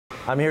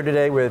I'm here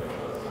today with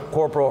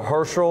Corporal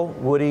Hershel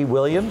Woody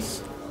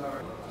Williams.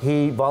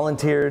 He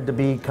volunteered to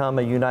become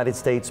a United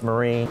States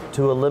Marine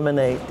to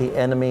eliminate the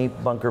enemy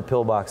bunker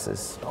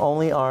pillboxes.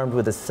 Only armed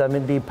with a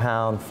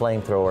 70-pound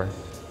flamethrower,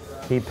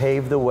 he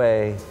paved the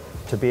way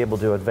to be able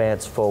to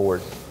advance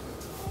forward.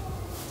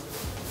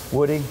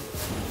 Woody,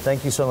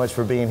 thank you so much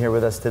for being here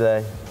with us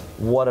today.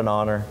 What an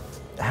honor.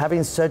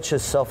 Having such a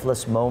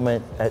selfless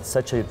moment at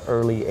such an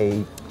early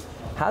age,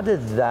 how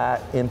did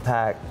that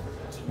impact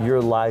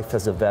your life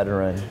as a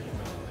veteran?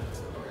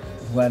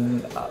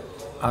 When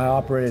I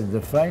operated the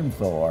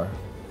flamethrower,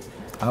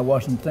 I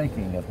wasn't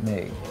thinking of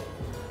me.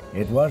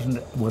 It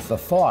wasn't with the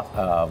thought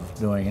of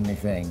doing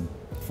anything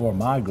for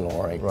my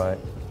glory. Right.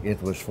 It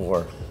was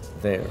for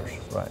theirs.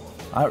 Right.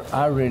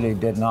 I really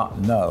did not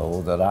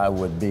know that I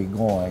would be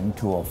going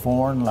to a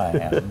foreign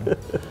land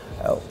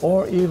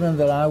or even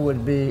that I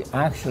would be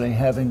actually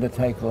having to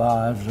take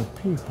lives of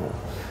people.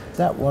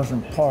 That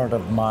wasn't part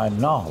of my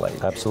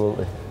knowledge.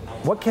 Absolutely.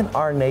 What can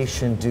our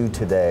nation do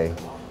today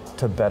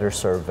to better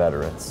serve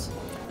veterans?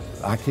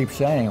 I keep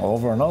saying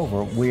over and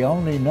over, we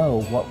only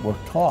know what we're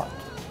taught.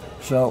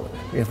 So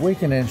if we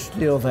can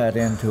instill that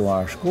into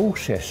our school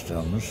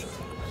systems,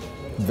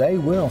 they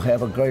will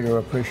have a greater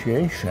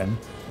appreciation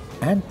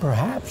and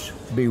perhaps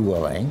be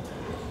willing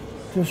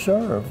to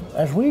serve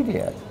as we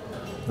did.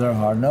 There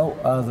are no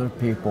other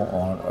people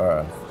on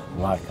earth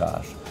like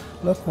us.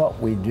 Look what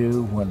we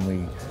do when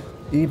we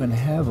even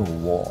have a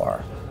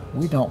war.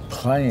 We don't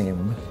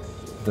claim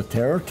the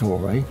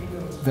territory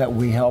that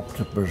we help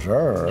to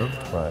preserve.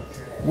 Right.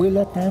 We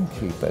let them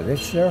keep it.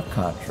 It's their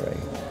country.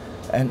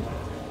 And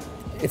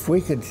if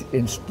we could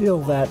instill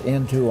that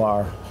into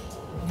our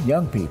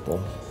young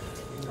people,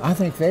 I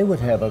think they would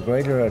have a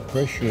greater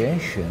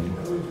appreciation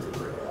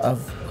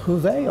of who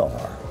they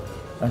are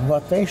and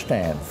what they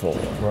stand for.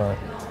 Right.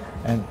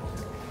 And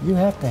you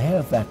have to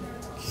have that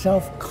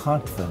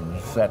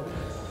self-confidence, that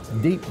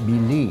deep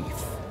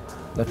belief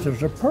that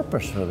there's a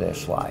purpose for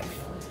this life.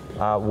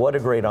 What a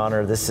great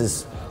honor. This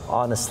is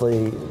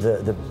honestly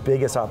the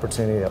biggest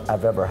opportunity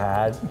I've ever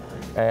had.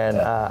 And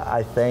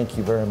I thank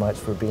you very much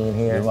for being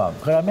here. You're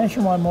welcome. Could I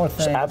mention one more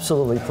thing?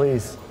 Absolutely,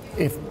 please.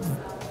 If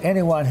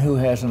anyone who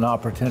has an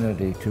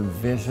opportunity to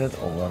visit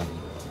or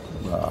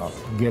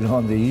get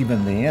on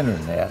even the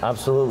internet.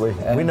 Absolutely.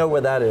 We know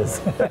where that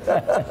is.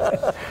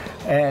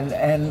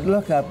 and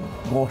look up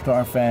both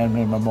our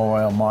family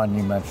memorial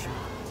monuments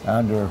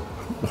under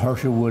the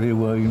Hershel Woody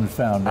Williams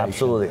Foundation.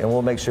 Absolutely. And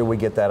we'll make sure we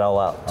get that all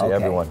out to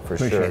everyone for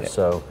sure. It.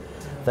 So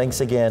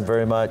thanks again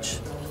very much.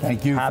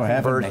 Thank you for having me.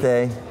 Happy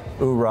birthday.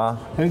 Hoorah.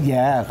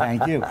 Yeah,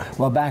 thank you.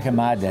 Well, back in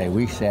my day,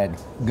 we said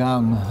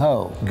gung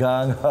ho.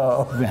 Gung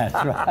ho. That's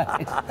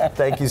right.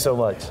 Thank you so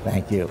much.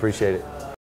 Thank you. Appreciate it.